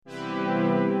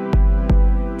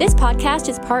This podcast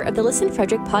is part of the Listen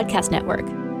Frederick Podcast Network.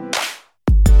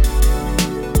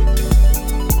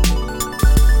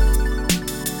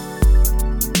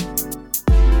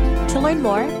 To learn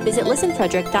more, visit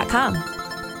listenfrederick.com.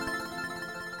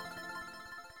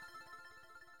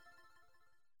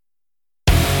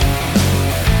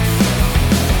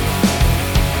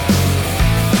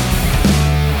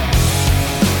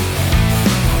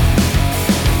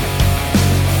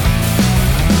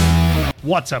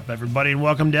 What's up, everybody, and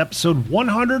welcome to episode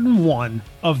 101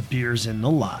 of Beers in the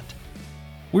Lot.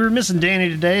 We were missing Danny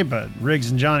today, but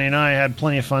Riggs and Johnny and I had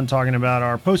plenty of fun talking about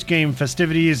our post-game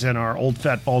festivities and our Old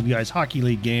Fat Bald Guys Hockey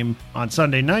League game on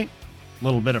Sunday night. A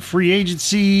little bit of free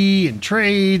agency and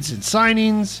trades and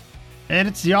signings, and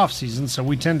it's the off-season, so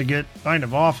we tend to get kind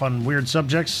of off on weird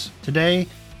subjects. Today,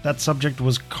 that subject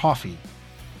was coffee.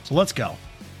 So let's go.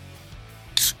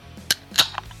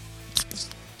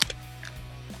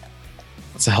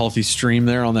 It's a healthy stream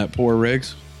there on that pour,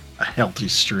 Riggs. A healthy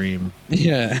stream.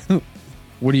 Yeah.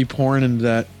 What are you pouring into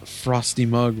that frosty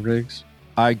mug, Riggs?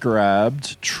 I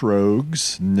grabbed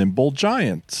Troegs Nimble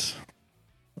Giant.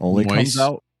 Only Nice. comes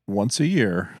out once a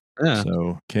year. Yeah.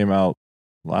 So came out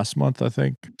last month, I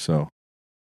think. So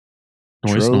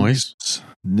Noise. Troegs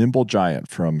Nimble Giant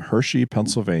from Hershey,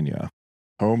 Pennsylvania,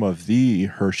 home of the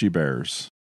Hershey Bears.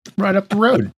 Right up the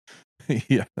road.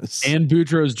 Yes. And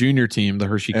Boudreaux's junior team, the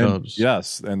Hershey And- Cubs.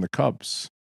 Yes, and the Cubs.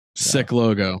 Sick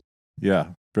logo.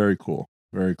 Yeah, very cool.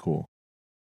 Very cool.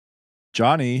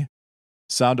 Johnny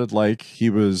sounded like he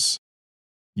was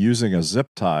using a zip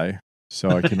tie,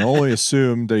 so I can only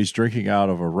assume that he's drinking out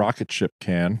of a rocket ship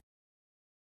can.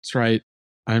 That's right.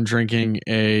 I'm drinking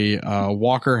a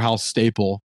Walker House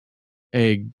staple,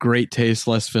 a great taste,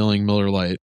 less filling Miller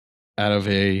Lite out of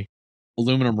a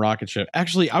aluminum rocket ship.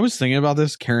 Actually, I was thinking about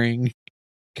this carrying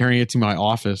it to my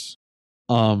office.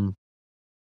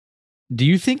 Do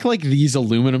you think like these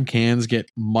aluminum cans get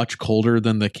much colder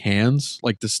than the cans,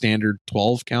 like the standard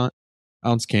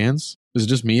 12-ounce cans? Is it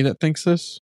just me that thinks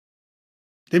this?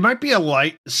 They might be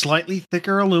a slightly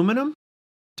thicker aluminum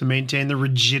to maintain the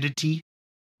rigidity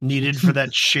needed for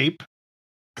that shape.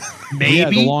 Maybe. Yeah,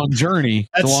 the long journey.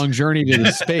 The That's- long journey to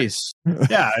the space.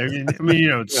 Yeah, I mean,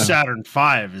 Yeah. Saturn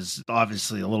V is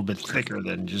obviously a little bit thicker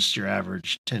than just your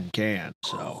average tin can.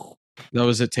 So That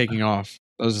was it taking off.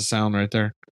 That was a sound right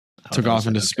there. Oh, Took that off was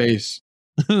into it. Okay. space.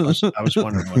 I was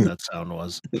wondering what that sound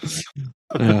was.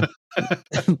 Yeah.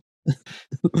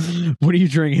 What are you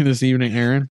drinking this evening,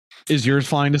 Aaron? Is yours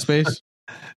flying to space?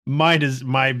 Mine is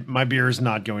my beer is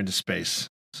not going to space.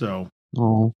 So,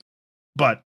 Oh,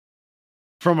 but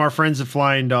from our friends at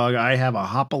Flying Dog, I have a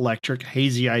Hop Electric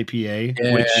Hazy IPA,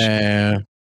 which yeah.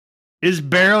 is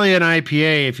barely an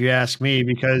IPA if you ask me,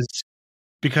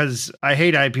 because I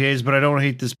hate IPAs, but I don't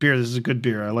hate this beer. This is a good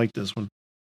beer. I like this one.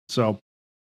 So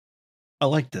I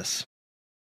like this.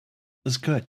 It's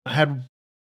good. I had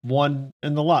one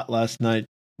in the lot last night.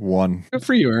 One. Good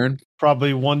for you, Aaron.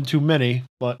 Probably one too many,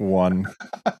 but One.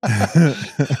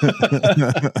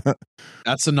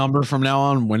 That's the number from now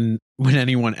on. When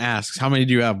anyone asks, how many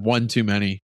do you have? One too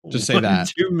many. Just say one that.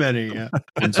 too many. Yeah.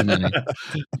 One too many.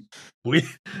 we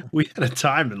had a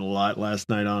time in the lot last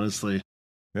night, honestly.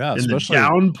 Yeah, In especially the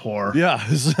downpour. Yeah,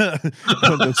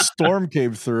 when the storm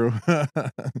came through.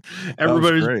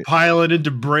 Everybody was great. piling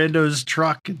into Brando's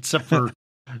truck except for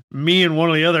me and one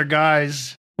of the other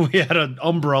guys. We had an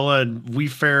umbrella and we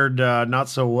fared not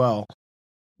so well.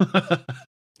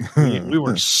 we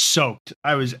were soaked.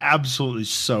 I was absolutely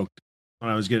soaked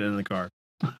when I was getting in the car.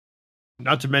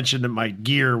 Not to mention that my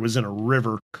gear was in a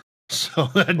river, so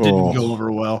that didn't go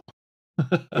over well.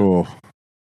 Oh,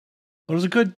 It was a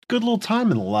good little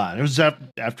time in the lot. It was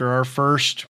after our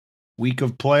first week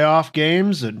of playoff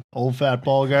games and Old Fat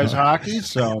Ball Guys hockey.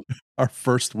 So our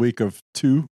first week of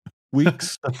 2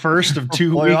 weeks. the first of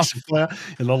 2 Playoff. weeks of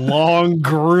playoff and a long,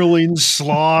 grueling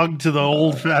slog to the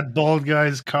Old Fat Bald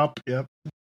Guys Cup. Yep.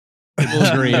 People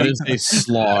agree. It is a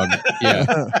slog.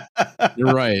 Yeah,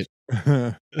 you're right.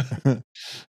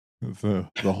 the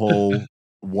whole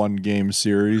 1 game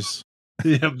series.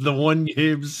 Yep, the one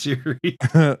game series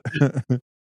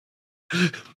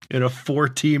in a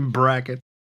 4-team bracket.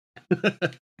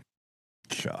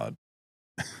 God.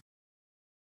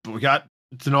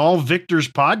 It's an all victors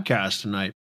podcast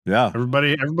tonight. Yeah.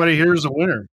 Everybody here is a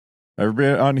winner.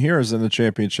 Everybody on here is in the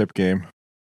championship game.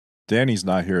 Danny's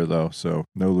not here though, so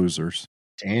no losers.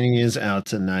 Danny is out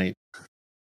tonight.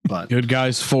 But Good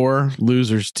guys 4,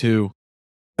 losers 2.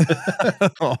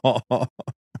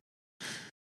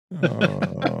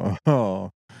 Oh.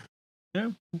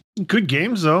 good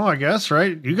games though, I guess,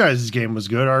 right? You guys' game was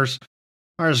good. Ours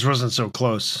wasn't so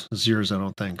close as yours, I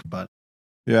don't think, but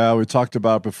Yeah, we talked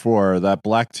about before that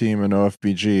black team in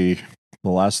OFBG the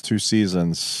last 2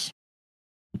 seasons.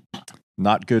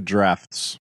 Not good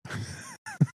drafts.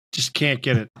 Just can't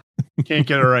get it. Can't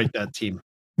get it right, that team.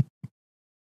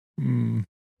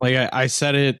 Like I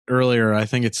said it earlier, I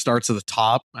think it starts at the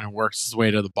top and works its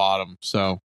way to the bottom.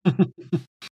 So,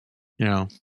 there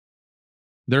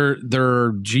are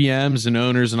GMs and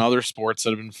owners in other sports that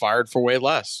have been fired for way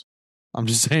less. I'm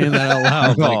just saying that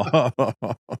out loud.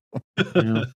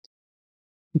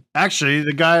 Actually,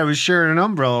 the guy I was sharing an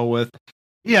umbrella with,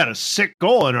 he had a sick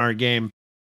goal in our game.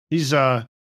 He's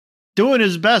doing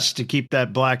his best to keep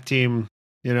that black team,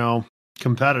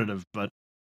 competitive, but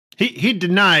he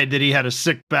denied that he had a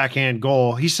sick backhand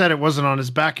goal. He said it wasn't on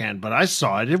his backhand, but I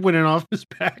saw it. It went in off his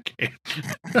backhand.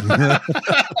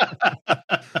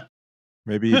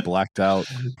 Maybe he blacked out.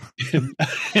 He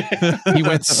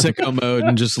went sicko mode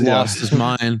and just lost his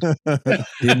mind.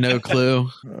 He had no clue.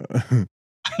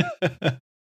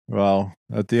 Well,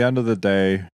 at the end of the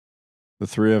day, the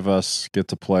 3 of us get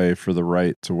to play for the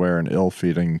right to wear an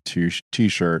ill-fitting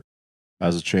t-shirt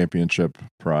as a championship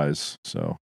prize.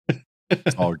 So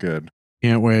it's all good.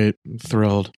 Can't wait. I'm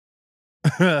thrilled.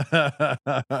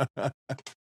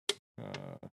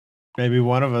 Maybe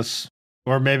one of us,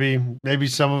 or maybe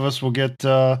some of us will get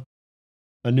a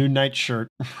new night shirt.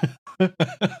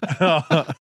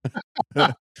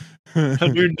 A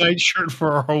new night shirt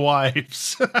for our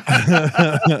wives.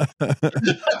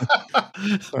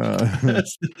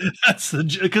 That's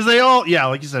because they all,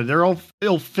 like you said, they're all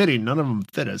ill-fitting. None of them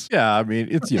fit us. Yeah, I mean,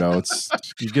 it's you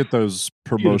get those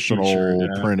promotional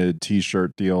printed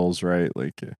T-shirt deals, right?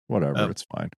 Like whatever, it's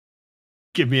fine.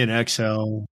 Give me an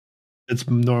XL. It's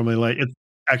normally like it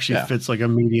actually fits like a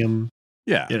medium.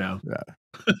 Yeah,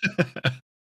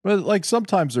 but like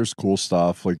sometimes there's cool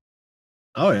stuff. Like,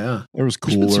 oh yeah, there was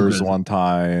coolers one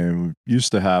time.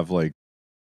 Used to have like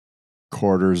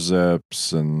quarter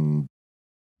zips and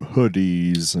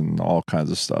hoodies and all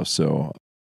kinds of stuff. So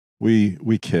we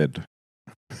kid.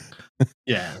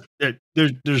 Yeah,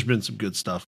 there's been some good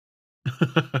stuff.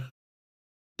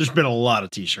 There's been a lot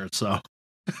of t-shirts, so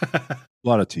a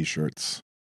lot of t-shirts.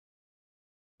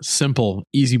 Simple,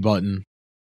 easy button.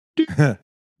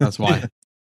 That's why.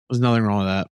 There's nothing wrong with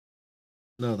that.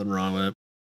 Nothing wrong with it.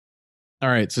 All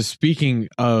right. So speaking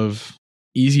of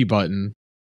easy button,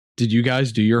 did you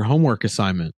guys do your homework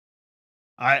assignment?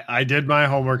 I did my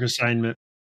homework assignment.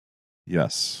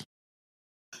 Yes.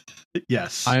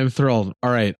 Yes. I am thrilled.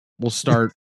 All right. We'll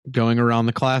start going around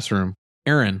the classroom.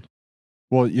 Aaron.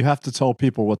 Well, you have to tell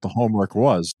people what the homework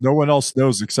was. No one else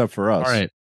knows except for us. All right.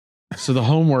 So the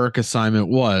homework assignment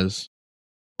was,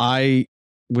 I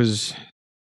was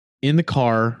in the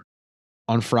car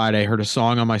on Friday, heard a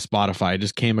song on my Spotify. I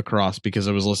just came across because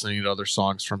I was listening to other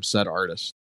songs from said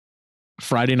artist.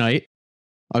 Friday night,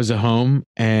 I was at home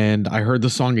and I heard the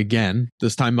song again,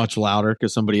 this time much louder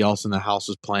because somebody else in the house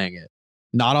was playing it.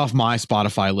 Not off my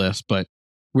Spotify list, but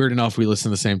weird enough, we listen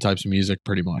to the same types of music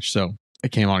pretty much. So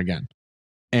it came on again.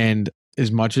 And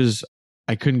as much as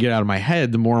I couldn't get out of my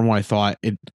head, the more and more I thought,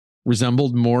 it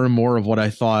resembled more and more of what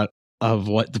I thought of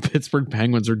what the Pittsburgh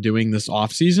Penguins are doing this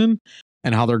offseason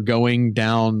and how they're going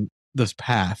down this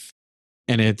path.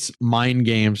 And it's Mind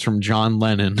Games from John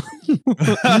Lennon.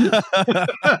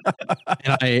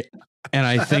 and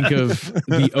I think of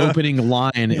the opening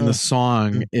line in the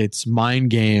song. It's Mind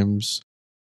Games,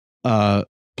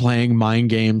 playing Mind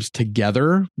Games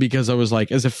together, because I was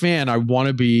like, as a fan, I want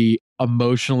to be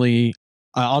emotionally,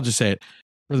 I'll just say it,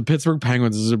 for the Pittsburgh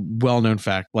Penguins is a well-known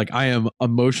fact. Like, I am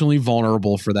emotionally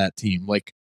vulnerable for that team.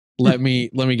 Like, let me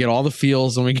get all the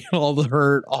feels, let me get all the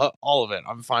hurt, all of it.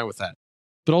 I'm fine with that.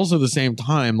 But also at the same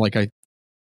time, like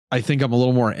I think I'm a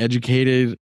little more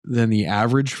educated than the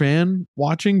average fan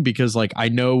watching, because like I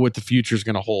know what the future is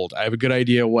going to hold. I have a good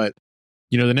idea what,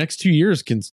 the next 2 years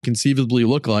can conceivably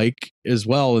look like as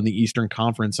well in the Eastern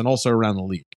Conference and also around the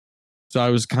league. So I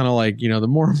was kind of like, the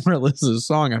more and more I listen to the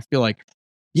song, I feel like,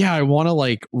 yeah, I want to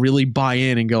like really buy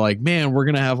in and go like, man, we're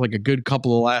going to have like a good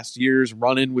couple of last years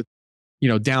running with,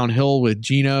 downhill with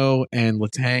Gino and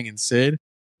Letang and Sid.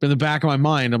 But in the back of my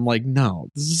mind, I'm like, no,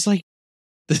 this is like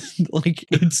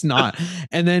it's not.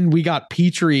 And then we got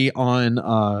Petrie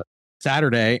on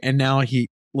Saturday, and now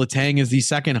Letang is the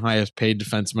second highest paid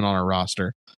defenseman on our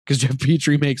roster because Jeff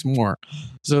Petrie makes more.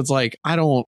 So it's like, I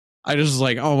just was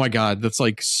like, oh my God, that's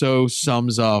like so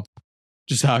sums up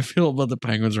just how I feel about the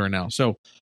Penguins right now. So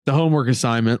the homework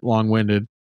assignment, long-winded,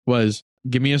 was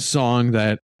give me a song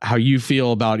that how you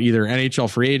feel about either NHL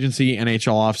free agency,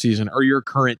 NHL offseason, or your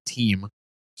current team.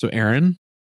 So Aaron?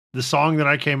 The song that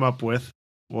I came up with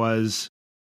was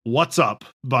What's Up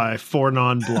by Four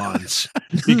Non Blondes,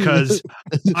 because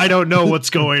I don't know what's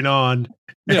going on.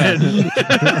 Yeah.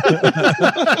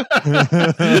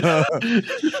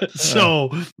 So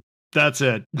that's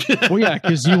it. Well, yeah,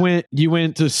 because you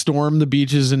went to storm the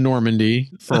beaches in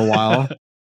Normandy for a while.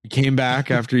 You came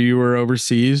back after you were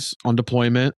overseas on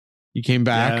deployment. You came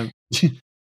back,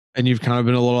 and you've kind of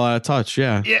been a little out of touch.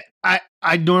 Yeah. Yeah.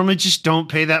 I normally just don't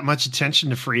pay that much attention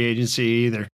to free agency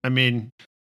either. I mean,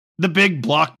 the big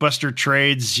blockbuster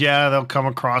trades, yeah, they'll come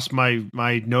across my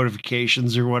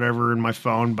notifications or whatever in my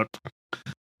phone, but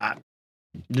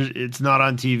it's not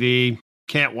on TV.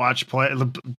 Can't watch play.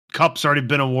 The cup's already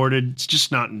been awarded. It's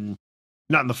just not in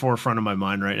the forefront of my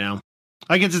mind right now.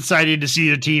 I get excited to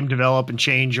see the team develop and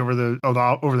change over the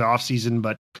off season,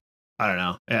 but I don't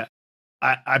know. Yeah,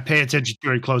 I pay attention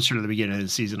to it closer to the beginning of the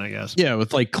season, I guess. Yeah,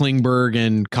 with like Klingberg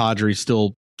and Kadri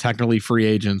still technically free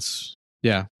agents.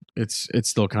 Yeah, it's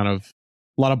still kind of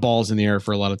a lot of balls in the air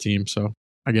for a lot of teams. So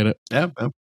I get it. Yeah.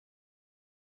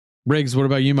 Riggs, what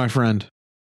about you, my friend?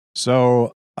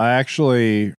 So I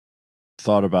actually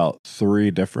thought about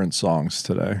 3 different songs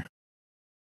today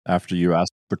after you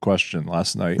asked the question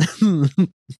last night.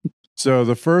 So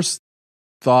the first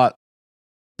thought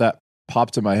that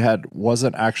popped in my head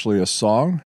wasn't actually a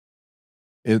song.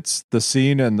 It's the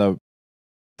scene in the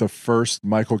first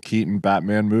Michael Keaton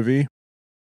Batman movie.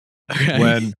 Okay.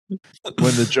 When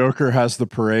the Joker has the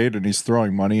parade and he's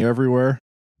throwing money everywhere.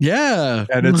 Yeah.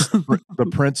 And it's the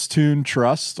Prince tune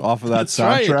Trust off of that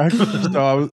soundtrack.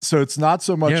 Right. So it's not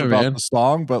so much about the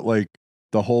song, but like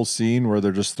the whole scene where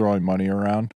they're just throwing money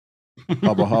around.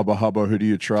 Hubba, hubba, hubba, who do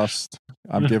you trust?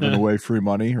 I'm giving away free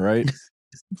money, right?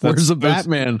 Where's the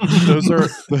Batman? Those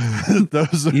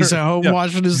are he's at home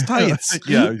washing his tights.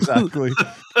 Yeah, exactly.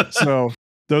 So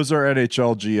those are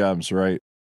NHL GMs, right?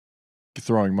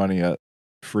 Throwing money at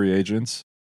free agents.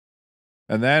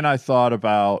 And then I thought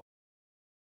about,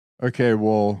 okay,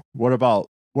 well, what about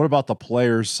the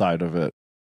players side of it?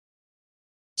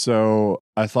 So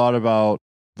I thought about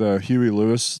the Huey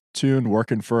Lewis tune,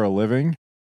 Working for a Living.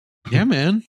 Yeah,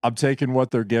 man. I'm taking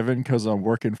what they're giving because I'm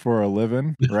working for a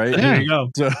living, right? There you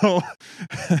go.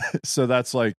 So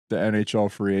that's like the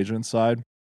NHL free agent side.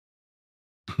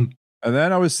 And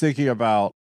then I was thinking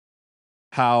about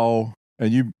how,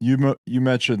 and you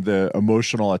mentioned the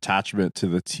emotional attachment to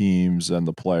the teams and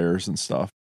the players and stuff.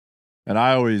 And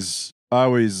I always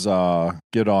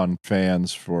get on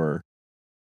fans for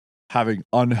having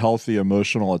unhealthy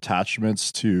emotional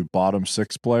attachments to bottom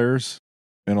 6 players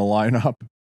in a lineup.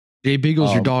 Jay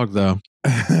Beagle's your dog, though.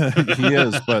 He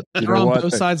is, but you They're know on what?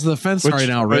 both sides of the fence right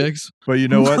now, Riggs. But you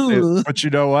know what? But you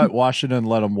know what? Washington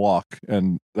let him walk,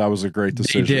 and that was a great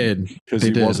decision. They did, because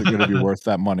he wasn't going to be worth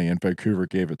that money, and Vancouver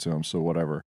gave it to him. So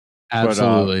whatever.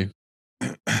 Absolutely.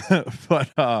 But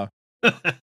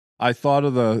I thought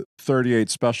of the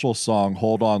 38 Special song,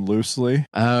 "Hold On Loosely."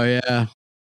 Oh yeah.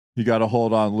 You got to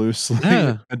hold on loosely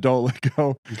and don't let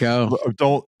go.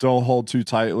 Don't hold too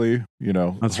tightly. You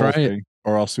know, that's right. Thing,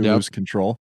 or else you lose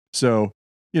control. So,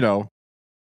 you know,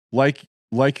 like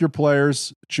your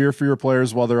players, cheer for your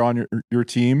players while they're on your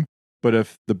team. But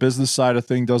if the business side of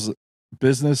things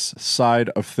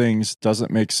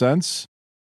doesn't make sense,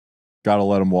 gotta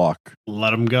let them walk.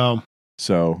 Let them go.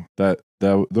 So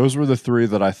those were the 3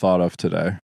 that I thought of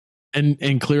today.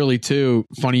 And clearly too,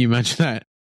 funny you mentioned that.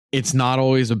 It's not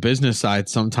always a business side.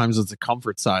 Sometimes it's a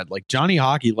comfort side. Like Johnny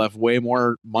Hockey left way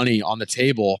more money on the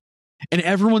table and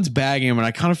everyone's bagging him. And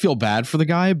I kind of feel bad for the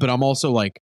guy, but I'm also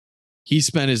like, he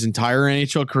spent his entire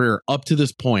NHL career up to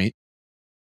this point,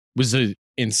 was an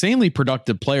insanely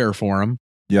productive player for him.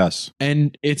 Yes.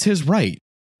 And it's his right.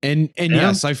 And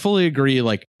yes, I fully agree.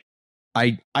 Like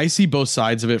I see both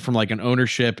sides of it from like an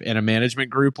ownership and a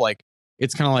management group. Like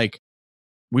it's kind of like,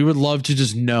 we would love to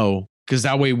just know, because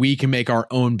that way we can make our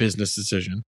own business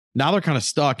decision. Now they're kind of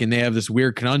stuck and they have this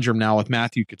weird conundrum now with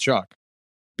Matthew Tkachuk,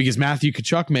 because Matthew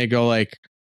Tkachuk may go like,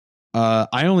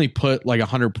 I only put like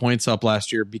 100 points up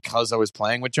last year because I was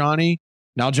playing with Johnny.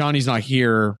 Now Johnny's not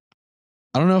here.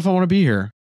 I don't know if I want to be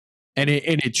here. And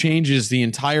it changes the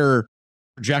entire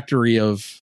trajectory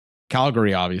of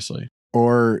Calgary, obviously.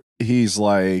 Or he's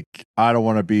like, I don't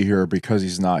want to be here because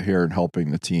he's not here and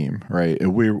helping the team, right?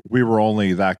 And we were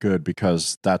only that good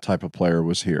because that type of player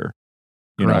was here.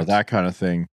 You know, that kind of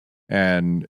thing.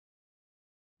 And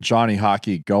Johnny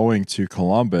Hockey going to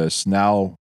Columbus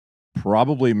now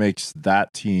probably makes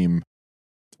that team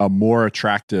a more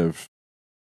attractive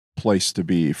place to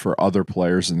be for other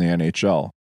players in the NHL.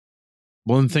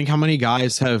 Well, and think how many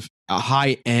guys have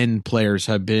high-end players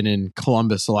have been in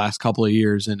Columbus the last couple of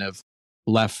years and have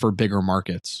left for bigger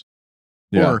markets.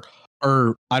 Yeah.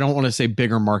 Or I don't want to say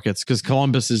bigger markets because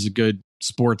Columbus is a good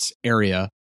sports area.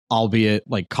 albeit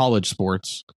like college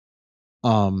sports.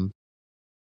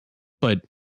 But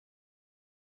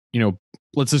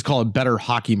let's just call it better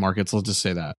hockey markets. Let's just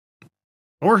say that.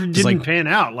 Or it didn't pan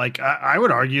out. Like I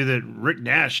would argue that Rick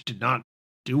Nash did not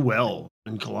do well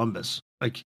in Columbus.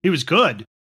 Like he was good,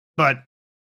 but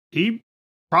he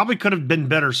probably could have been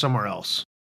better somewhere else,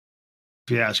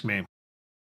 if you ask me.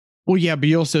 Well, yeah, but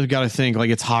you also got to think like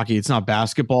it's hockey. It's not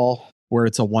basketball where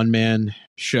it's a one-man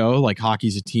show. Like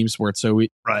hockey's a team sport. So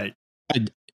right. I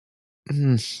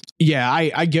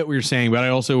get what you're saying, but I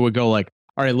also would go like,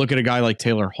 all right, look at a guy like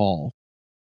Taylor Hall.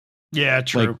 Yeah,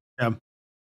 true. Like,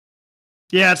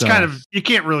 yeah, it's kind of, you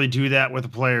can't really do that with the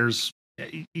players.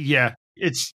 Yeah,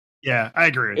 I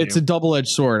agree with it's you. a double-edged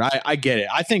sword. I get it.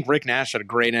 I think Rick Nash had a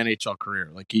great NHL career.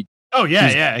 Like he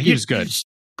was good.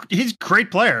 He's a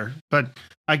great player, but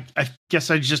I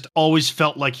guess I just always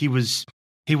felt like he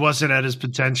wasn't at his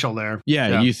potential there.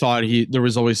 Yeah, you thought there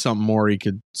was always something more he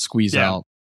could squeeze out.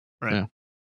 Right. Yeah.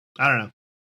 I don't know.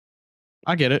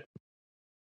 I get it.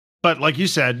 But like you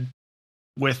said,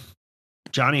 with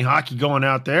Johnny Hockey going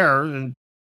out there, and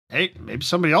hey, maybe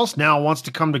somebody else now wants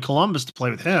to come to Columbus to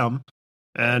play with him,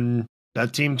 and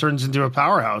that team turns into a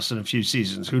powerhouse in a few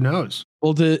seasons. Who knows?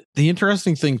 Well, the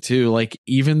interesting thing too, like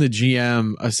even the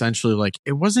GM essentially, like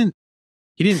it wasn't,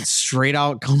 he didn't straight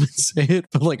out come and say it,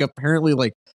 but like apparently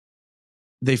like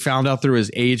they found out through his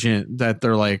agent that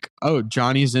they're like, oh,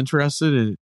 Johnny's interested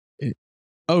in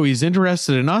oh, he's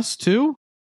interested in us too?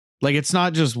 Like, it's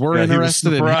not just we're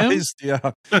interested in him.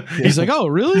 Yeah. He's like, oh,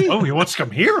 really? Oh, he wants to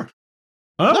come here?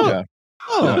 Oh, Yeah.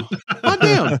 oh,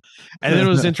 damn. And then it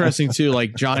was interesting too.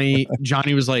 Like Johnny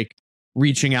was like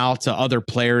reaching out to other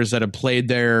players that have played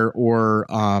there or,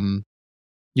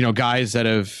 guys that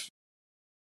have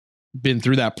been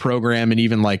through that program. And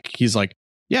even like, he's like,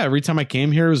 yeah, every time I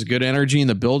came here, it was good energy in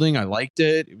the building. I liked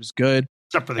it. It was good.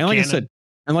 Except for the cannon.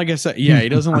 Like I said, yeah, he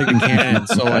doesn't like the cannon.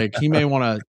 So like he may want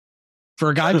to, for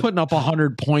a guy putting up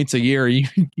 100 points a year, you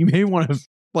may want to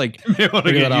like get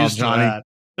used to that.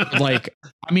 Like,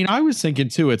 I mean, I was thinking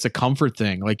too, it's a comfort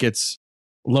thing. Like it's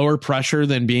lower pressure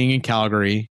than being in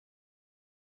Calgary,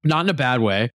 not in a bad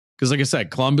way. Cause like I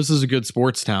said, Columbus is a good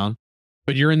sports town,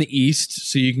 but you're in the East.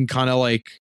 So you can kind of like,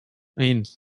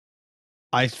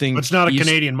 I think it's not a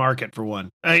Canadian market for one.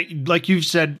 Like you've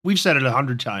said, we've said it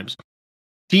 100 times.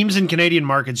 Teams in Canadian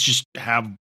markets just have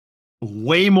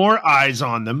way more eyes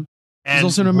on them and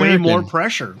way more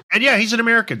pressure. And yeah, he's an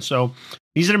American. So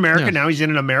he's an American now. He's in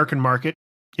an American market.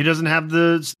 He doesn't have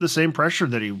the same pressure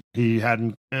that he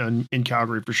had in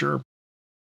Calgary for sure.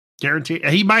 Guaranteed.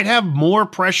 He might have more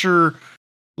pressure,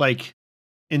 like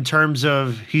in terms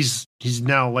of he's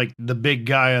now like the big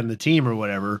guy on the team or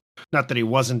whatever. Not that he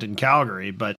wasn't in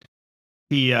Calgary, but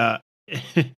he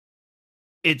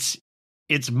it's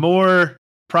more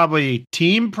probably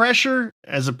team pressure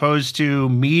as opposed to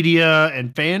media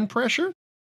and fan pressure.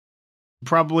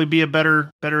 Probably be a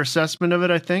better assessment of it,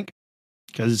 I think,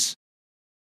 because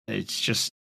it's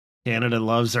just Canada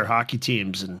loves their hockey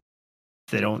teams, and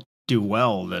if they don't do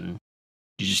well, then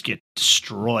you just get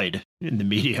destroyed in the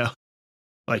media.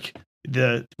 Like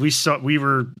we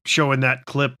were showing that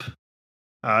clip.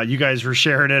 You guys were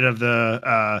sharing it of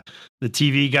the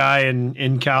TV guy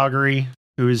in Calgary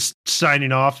who is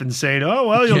signing off and saying, "Oh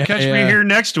well, you'll catch me here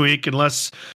next week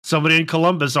unless somebody in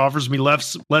Columbus offers me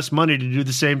less money to do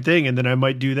the same thing, and then I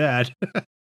might do that."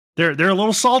 They're a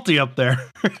little salty up there.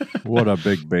 What a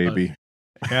big baby.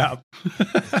 Yeah.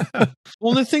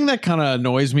 Well, the thing that kind of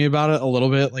annoys me about it a little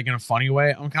bit, like in a funny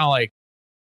way, I'm kind of like,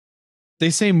 they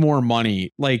say more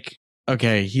money. Like,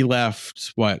 okay, he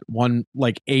left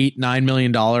 $8-9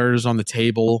 million on the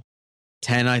table,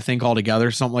 10, I think altogether,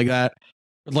 something like that.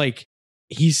 But like,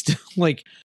 he's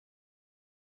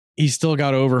still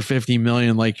got over 50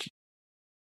 million. Like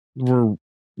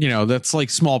that's like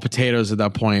small potatoes at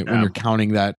that point when you're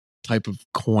counting that type of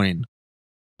coin.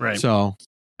 Right. So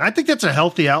I think that's a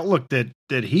healthy outlook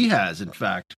that he has. In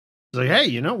fact, it's like, hey,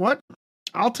 you know what?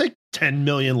 I'll take 10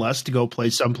 million less to go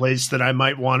play someplace that I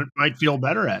might feel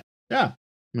better at. Yeah.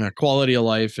 Yeah. Quality of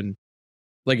life. And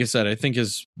like I said, I think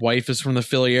his wife is from the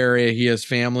Philly area. He has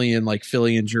family in like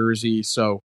Philly and Jersey.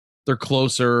 So they're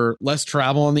closer, less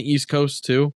travel on the East Coast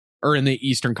too, or in the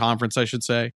Eastern Conference, I should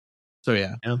say. So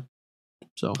yeah.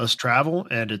 So less travel,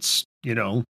 and it's,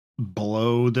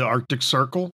 below the Arctic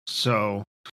Circle. So,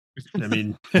 I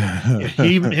mean,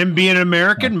 him being an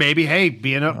American, maybe, hey,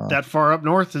 being up that far up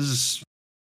north it's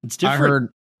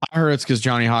different. I heard it's because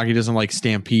Johnny Hockey doesn't like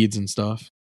stampedes and stuff.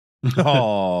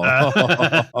 Oh,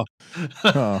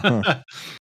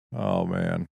 oh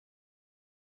man.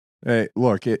 Hey,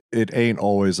 look, it ain't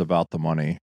always about the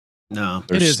money. No. It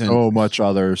There's isn't. so much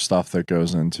other stuff that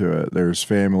goes into it. There's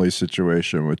family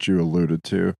situation, which you alluded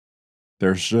to.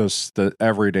 There's just the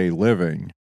everyday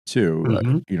living too.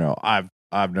 Mhm. You know,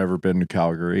 I've never been to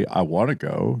Calgary. I want to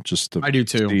go just to I do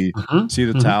too. see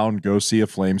the town, go see a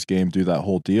Flames game, do that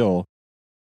whole deal.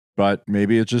 But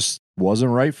maybe it just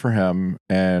wasn't right for him,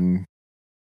 and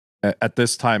at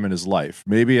this time in his life,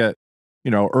 maybe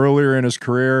earlier in his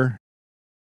career,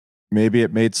 maybe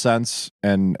it made sense,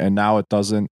 and now it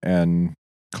doesn't, and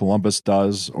Columbus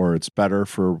does, or it's better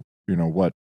for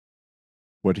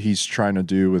what he's trying to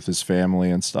do with his family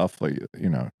and stuff. Like,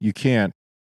 you can't.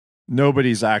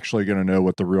 Nobody's actually going to know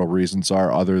what the real reasons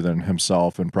are other than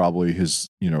himself and probably his,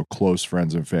 close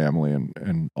friends and family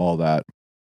and all that.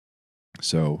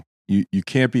 So you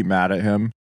can't be mad at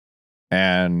him.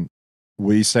 And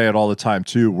we say it all the time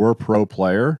too. We're pro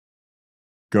player.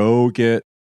 Go get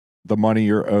the money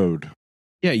you're owed.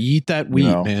 Yeah, you eat that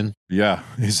wheat, man. Yeah,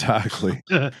 exactly.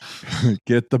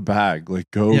 Get the bag. Like,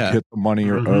 go Yeah. get the money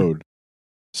you're owed.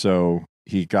 So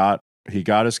he got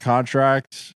his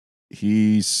contract.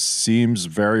 He seems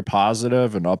very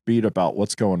positive and upbeat about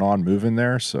what's going on moving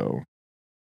there. So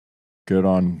good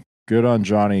on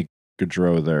Johnny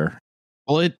Gaudreau there.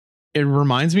 Well, it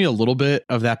reminds me a little bit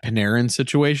of that Panarin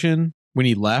situation when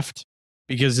he left,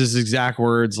 because his exact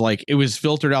words, like, it was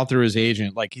filtered out through his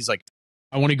agent. Like, he's like,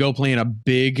 I want to go play in a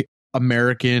big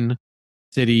American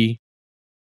city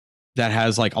that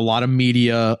has like a lot of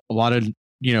media, a lot of,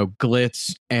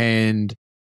 glitz, and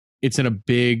it's in a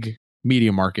big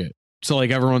media market. So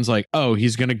like everyone's like, oh,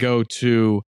 he's going to go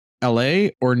to LA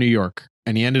or New York.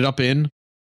 And he ended up in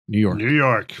New York. New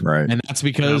York. Right. And that's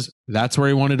because that's where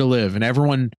he wanted to live. And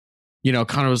everyone,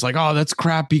 kind of was like, oh, that's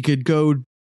crap. He could go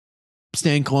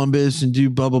stay in Columbus and do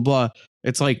blah, blah, blah.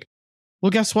 It's like,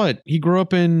 well, guess what? He grew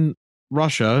up in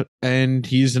Russia and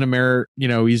he's in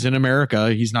he's in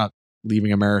America. He's not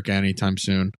leaving America anytime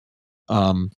soon. We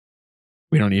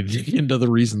don't need to get into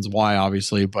the reasons why,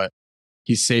 obviously, but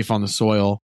he's safe on the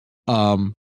soil.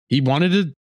 He wanted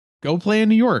to go play in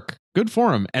New York. Good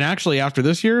for him. And actually, after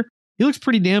this year, he looks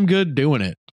pretty damn good doing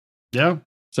it. Yeah.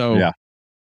 So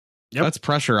Yep. That's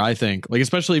pressure, I think. Like,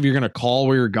 especially if you're going to call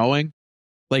where you're going,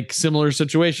 like similar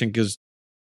situation, because,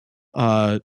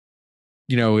 it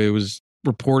was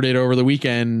reported over the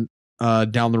weekend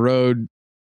down the road,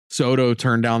 Soto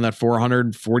turned down that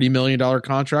 $440 million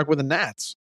contract with the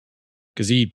Nats because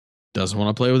he doesn't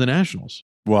want to play with the Nationals.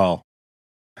 Well,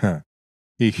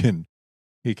 he can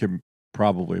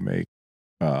probably make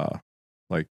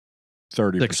like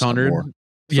 30% more.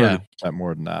 30%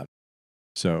 more than that.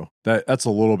 So that's a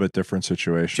little bit different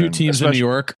situation. Two teams in New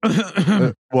York.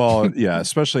 Well, yeah,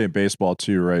 especially in baseball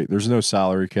too, right? There's no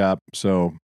salary cap,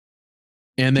 so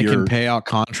and they can pay out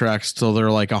contracts till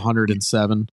they're like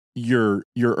 107. Your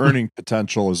earning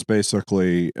potential is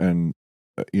basically an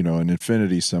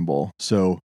infinity symbol.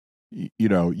 So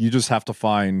you just have to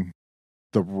find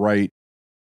the right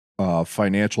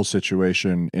financial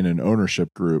situation in an ownership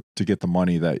group to get the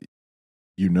money that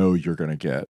you're going to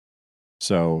get.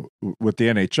 So with the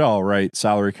NHL, right,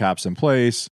 salary caps in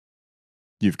place,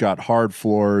 you've got hard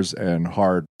floors and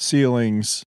hard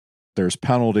ceilings, there's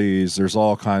penalties, there's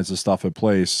all kinds of stuff in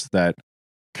place that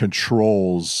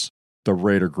controls the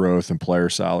rate of growth and player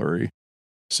salary.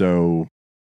 So,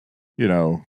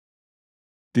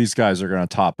 these guys are going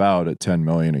to top out at 10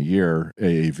 million a year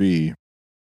AAV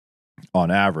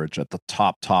on average at the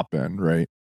top end, right?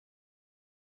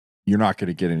 You're not going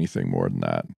to get anything more than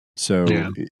that. So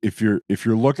if you're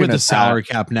looking with at the salary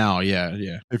cap now,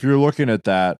 yeah. If you're looking at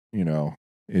that,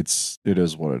 it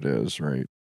is what it is, right?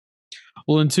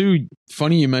 Well, and too,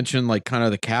 funny you mentioned like kind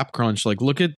of the cap crunch. Like,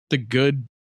 look at the good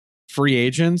free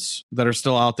agents that are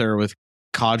still out there with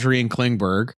Kadri and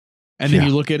Klingberg, and then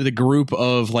you look at the group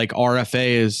of like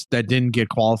RFAs that didn't get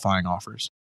qualifying offers.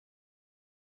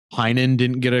 Heinen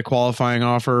didn't get a qualifying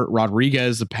offer.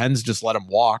 Rodriguez, the Pens just let him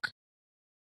walk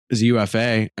as a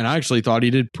UFA, and I actually thought he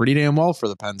did pretty damn well for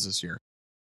the Pens this year.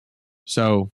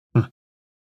 So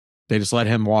they just let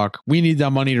him walk. We need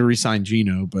that money to re-sign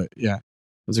Gino, but yeah, it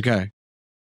was okay.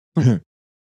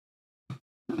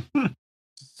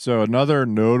 So another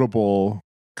notable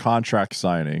contract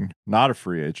signing, not a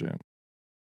free agent,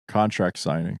 contract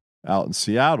signing out in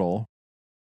Seattle.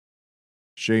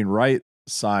 Shane Wright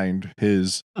signed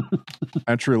his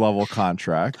entry-level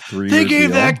contract. They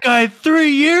gave that guy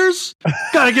 3 years?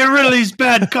 Got to get rid of these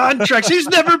bad contracts. He's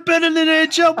never been in the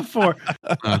NHL before.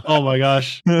 Oh my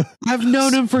gosh. I've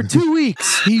known him for 2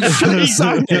 weeks. He should have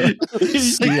signed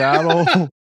it.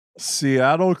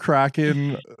 Seattle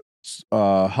Kraken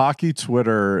hockey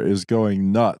Twitter is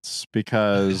going nuts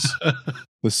because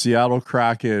the Seattle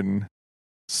Kraken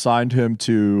signed him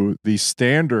to the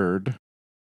standard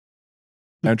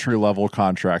entry-level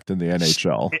contract in the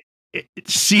NHL.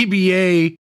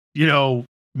 CBA,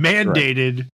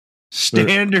 mandated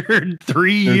standard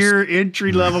 3-year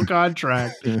entry-level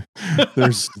contract.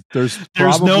 There's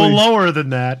no lower than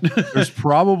that. There's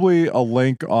probably a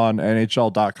link on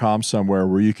NHL.com somewhere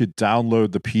where you could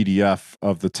download the PDF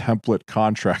of the template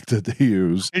contract that they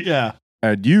use. Yeah.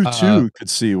 And you too could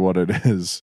see what it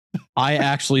is. I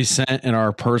actually sent in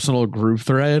our personal group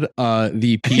thread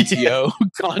the PTO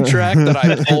contract that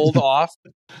I pulled off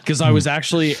because I was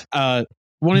actually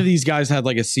one of these guys had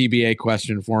like a CBA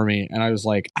question for me, and I was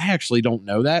like, I actually don't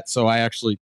know that, so I have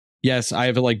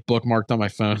it like bookmarked on my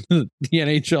phone, the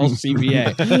NHL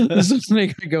CBA. This is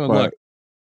make me go and look.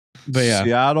 But yeah,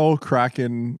 Seattle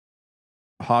Kraken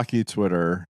hockey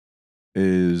Twitter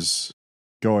is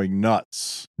going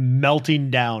nuts, melting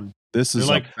down. This is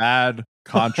like a bad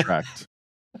contract.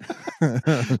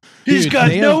 He's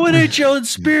got no NHL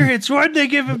experience. Why'd they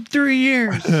give him 3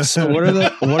 years? So what are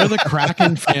the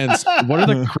Kraken fans? What are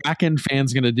the Kraken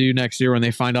fans going to do next year when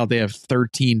they find out they have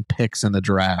 13 picks in the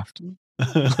draft?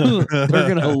 They're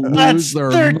going to lose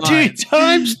their 13 mind.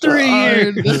 times 3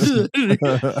 years.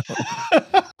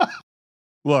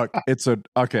 Look, it's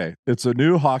a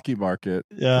new hockey market.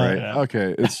 Yeah, right. Yeah.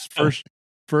 Okay, it's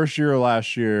first year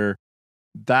last year.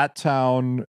 That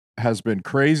town has been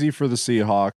crazy for the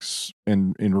Seahawks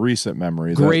in recent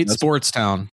memory. Great sports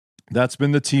town. That's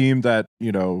been the team that,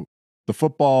 the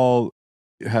football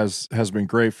has been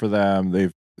great for them.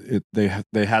 They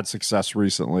had success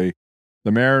recently.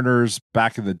 The Mariners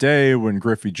back in the day when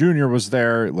Griffey Jr. was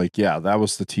there, that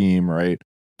was the team, right?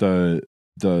 The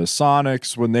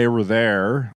Sonics, when they were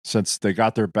there, since they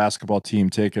got their basketball team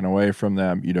taken away from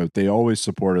them, they always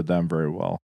supported them very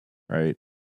well, right?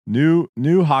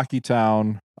 New hockey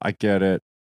town. I get it.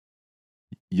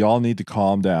 Y'all need to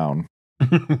calm down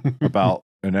about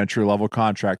an entry-level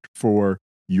contract for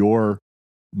your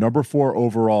number 4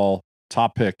 overall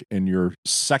top pick in your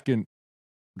second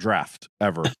draft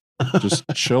ever. Just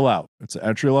chill out. It's an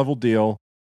entry-level deal,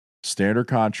 standard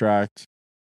contract.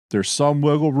 There's some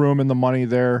wiggle room in the money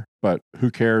there, but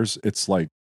who cares? It's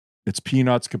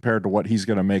peanuts compared to what he's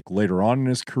going to make later on in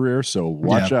his career. So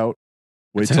watch out.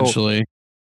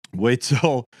 Wait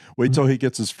till he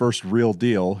gets his first real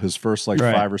deal, his first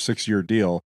 5 or 6 year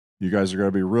deal. You guys are going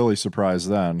to be really surprised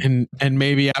then. And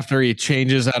maybe after he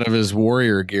changes out of his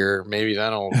Warrior gear, maybe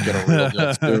then he'll get a real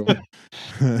deal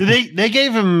too. They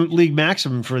gave him league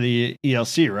maximum for the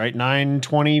ELC, right?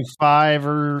 925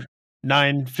 or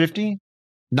 950?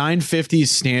 950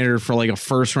 is standard for like a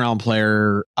first round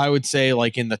player. I would say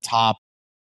like in the top,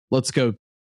 let's go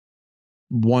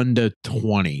 1 to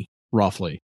 20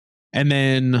 roughly. And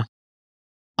then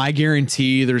I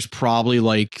guarantee there's probably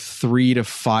like $3 to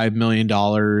 $5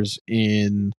 million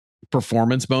in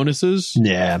performance bonuses.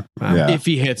 Yeah. If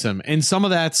he hits them. And some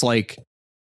of that's like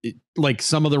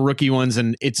some of the rookie ones.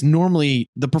 And it's normally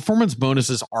the performance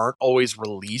bonuses aren't always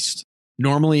released.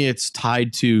 Normally it's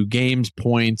tied to games,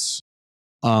 points.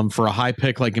 For a high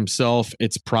pick like himself,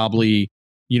 it's probably,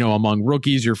 among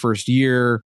rookies, your first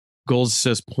year, goals,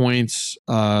 assists, points,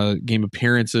 game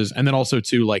appearances, and then also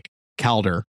too like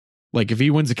Calder. Like if he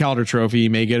wins the Calder Trophy, he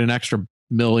may get an extra $1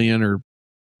 million or $1.5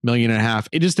 million.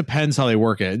 It just depends how they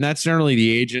work it. And that's generally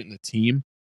the agent and the team.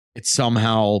 It's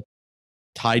somehow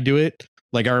tied to it.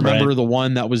 Like I remember the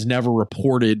one that was never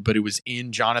reported, but it was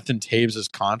in Jonathan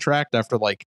Toews' contract after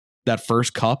like that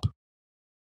first cup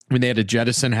when they had to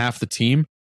jettison half the team.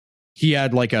 He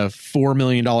had like a $4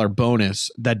 million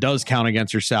bonus that does count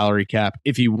against your salary cap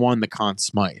if he won the Conn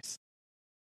Smythe.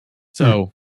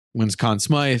 So wins Conn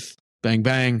Smythe, bang,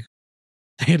 bang.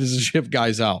 They had to ship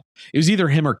guys out. It was either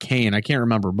him or Kane. I can't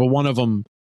remember, but one of them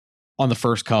on the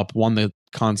first cup won the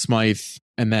Conn Smythe,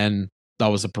 and then that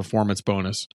was a performance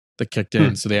bonus that kicked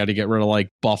in. So they had to get rid of like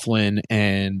Bufflin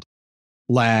and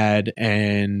Ladd,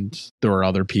 and there were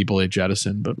other people they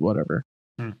jettisoned, but whatever.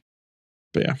 But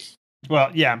yeah.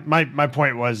 Well, yeah, my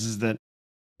point is that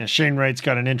Shane Wright's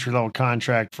got an entry-level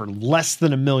contract for less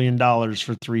than $1 million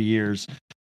for 3 years.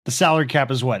 The salary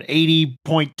cap is what,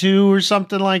 80.2 or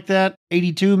something like that?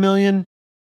 82 million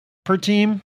per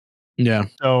team? Yeah.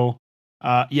 So,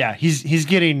 he's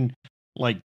getting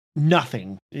like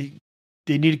nothing. They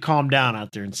need to calm down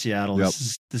out there in Seattle. Yep.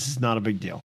 This is not a big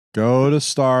deal. Go to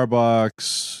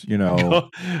Starbucks,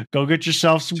 Go get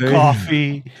yourself some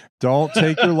coffee. Don't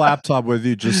take your laptop with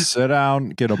you. Just sit down,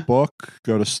 get a book,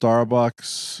 go to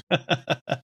Starbucks.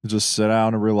 Just sit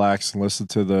down and relax and listen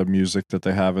to the music that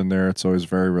they have in there. It's always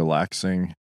very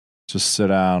relaxing. Just sit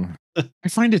down. I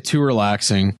find it too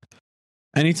relaxing.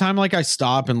 Anytime like I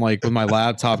stop and like with my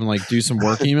laptop and like do some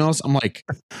work emails, I'm like,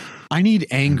 I need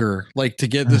anger like to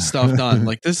get this stuff done.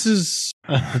 Like this is,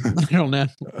 I don't know.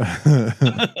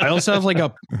 I also have like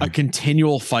a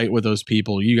continual fight with those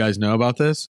people. You guys know about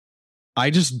this?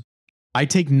 I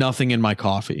take nothing in my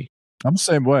coffee. I'm the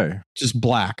same way. Just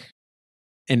black.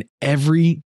 And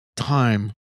every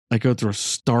time I go through a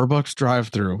Starbucks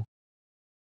drive-thru,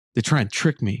 they try and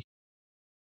trick me.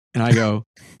 And I go,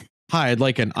 hi, I'd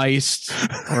like an iced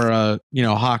or a,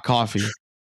 hot coffee.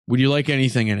 Would you like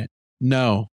anything in it?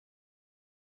 No.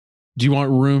 Do you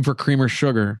want room for cream or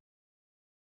sugar?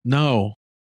 No.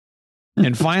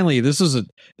 And finally, this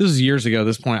is years ago at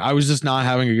this point. I was just not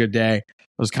having a good day. I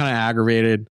was kind of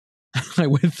aggravated. I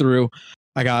went through,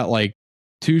 I got like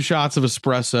 2 shots of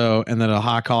espresso and then a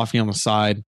hot coffee on the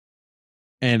side.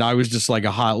 And I was just like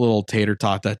a hot little tater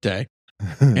tot that day.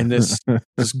 And this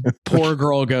poor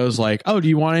girl goes like, oh, do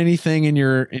you want anything in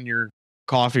your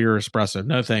coffee or espresso?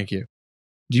 No, thank you.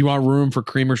 Do you want room for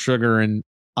cream or sugar in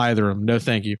either of them? No,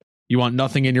 thank you. You want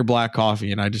nothing in your black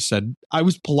coffee? And I just said, I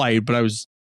was polite, but I was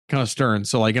kind of stern.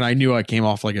 So like, and I knew I came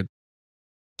off like a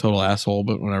total asshole,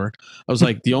 but whatever. I was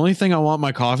like, the only thing I want in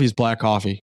my coffee is black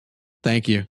coffee. Thank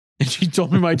you. And she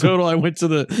told me my total. I went to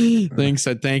the thing,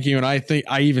 said thank you. And I think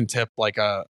I even tipped like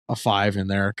a 5 in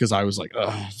there because I was like,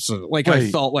 ugh. So like, wait, I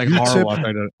felt like horrible after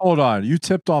I did it. Hold on. You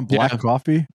tipped on black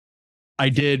coffee? I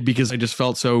did because I just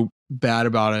felt so bad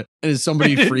about it. And as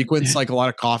somebody who frequents like a lot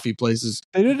of coffee places,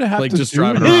 they didn't have like to just do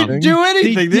driving anything. around. They didn't do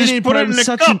anything. They just put it in a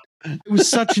cup. It was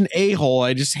such an a-hole.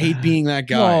 I just hate being that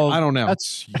guy. Well, I don't know.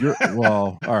 That's your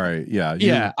all right. Yeah.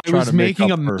 Yeah. I was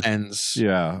making amends.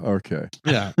 Yeah. Okay.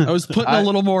 Yeah. I was putting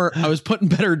I was putting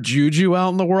better juju out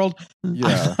in the world.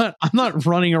 Yeah. I'm not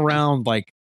running around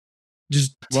like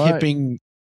just tipping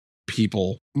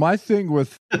people. My thing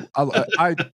with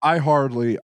I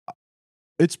hardly,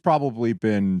 it's probably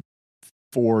been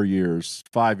 5 years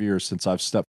since I've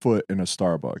stepped foot in a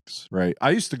Starbucks, right?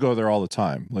 I used to go there all the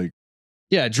time. Like,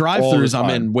 yeah, drive-thrus I'm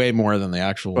in way more than the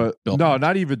actual building. No,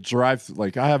 not even drive.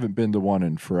 Like, I haven't been to one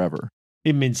in forever.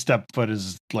 It means step foot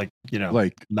is like,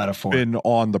 like metaphor. Been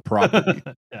on the property.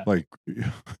 Yeah. Like,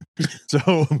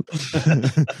 so.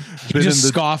 He just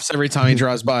scoffs every time he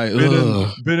drives by.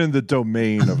 Been in the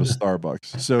domain of a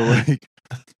Starbucks. So, like,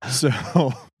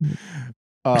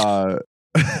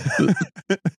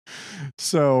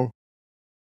 so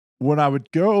when I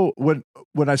would go,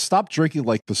 when I stopped drinking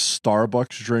like the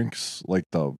Starbucks drinks, like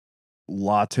the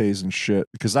lattes and shit,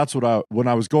 because that's what when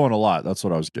I was going a lot, that's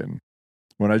what I was getting.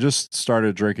 When I just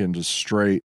started drinking just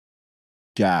straight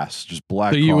gas, just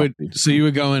black coffee. So you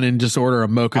would go in and just order a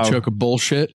mocha choca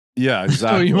bullshit? Yeah,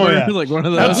 exactly. Like one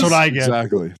of those? That's what I get.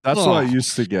 Exactly. That's what I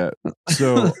used to get.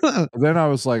 So then I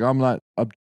was like,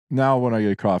 now when I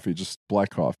get coffee, just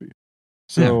black coffee.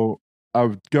 So I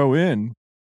would go in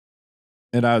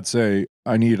and I would say,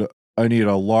 I need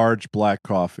a large black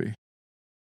coffee.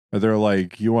 And they're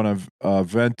like, you want a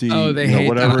venti? Oh, they hate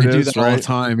whatever that. it is, do that all the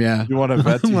time. Yeah. You want a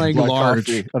venti like black large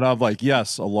coffee? And I'm like,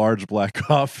 yes, a large black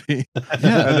coffee.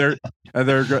 Yeah.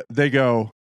 they go,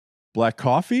 black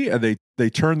coffee, and they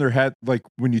turn their head like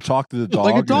when you talk to the dog.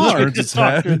 Like a dog. It turns its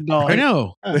head. I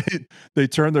know. They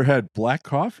turn their head. Black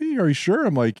coffee? Are you sure?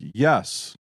 I'm like,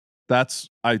 yes.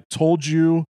 I told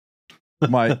you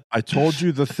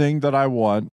the thing that I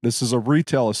want. This is a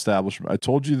retail establishment. I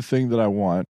told you the thing that I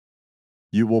want.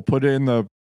 You will put it in the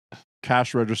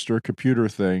cash register computer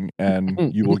thing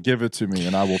and you will give it to me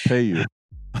and I will pay you.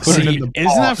 See, isn't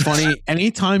that funny?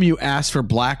 Anytime you ask for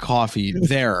black coffee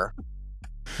there,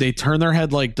 they turn their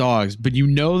head like dogs, but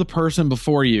the person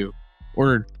before you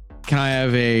ordered, can I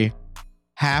have a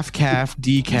half calf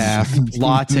decaf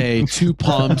latte, 2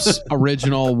 pumps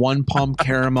original, 1 pump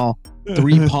caramel,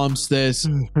 3 pumps this,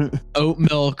 oat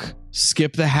milk,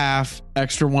 skip the half,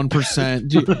 extra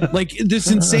 1%, like this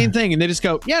insane thing, and they just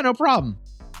go, yeah, no problem.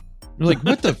 You're like,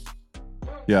 what the?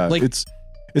 Yeah, like, it's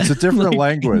a different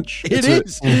language.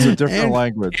 It's a different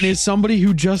language. And it's somebody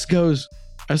who just goes,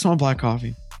 I just want black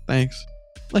coffee. Thanks.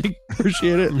 Like,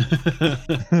 appreciate it.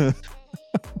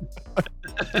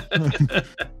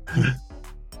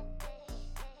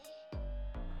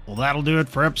 Well, that'll do it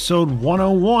for episode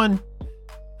 101.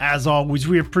 As always,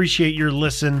 we appreciate your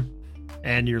listen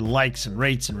and your likes and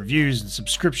rates and reviews and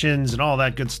subscriptions and all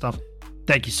that good stuff.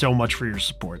 Thank you so much for your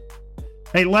support.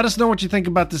 Hey, let us know what you think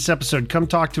about this episode. Come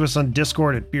talk to us on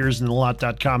Discord at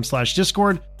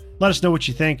beersintheLot.com/Discord. Let us know what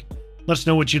you think. Let us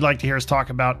know what you'd like to hear us talk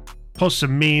about. Post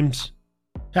some memes.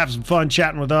 Have some fun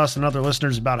chatting with us and other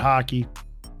listeners about hockey.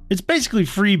 It's basically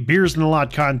free Beers in the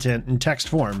Lot content in text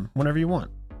form whenever you want.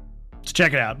 So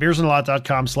check it out.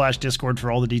 beersintheLot.com/Discord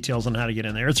for all the details on how to get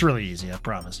in there. It's really easy, I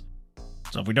promise.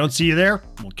 So if we don't see you there,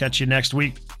 we'll catch you next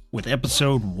week with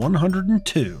episode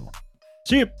 102.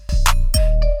 See you.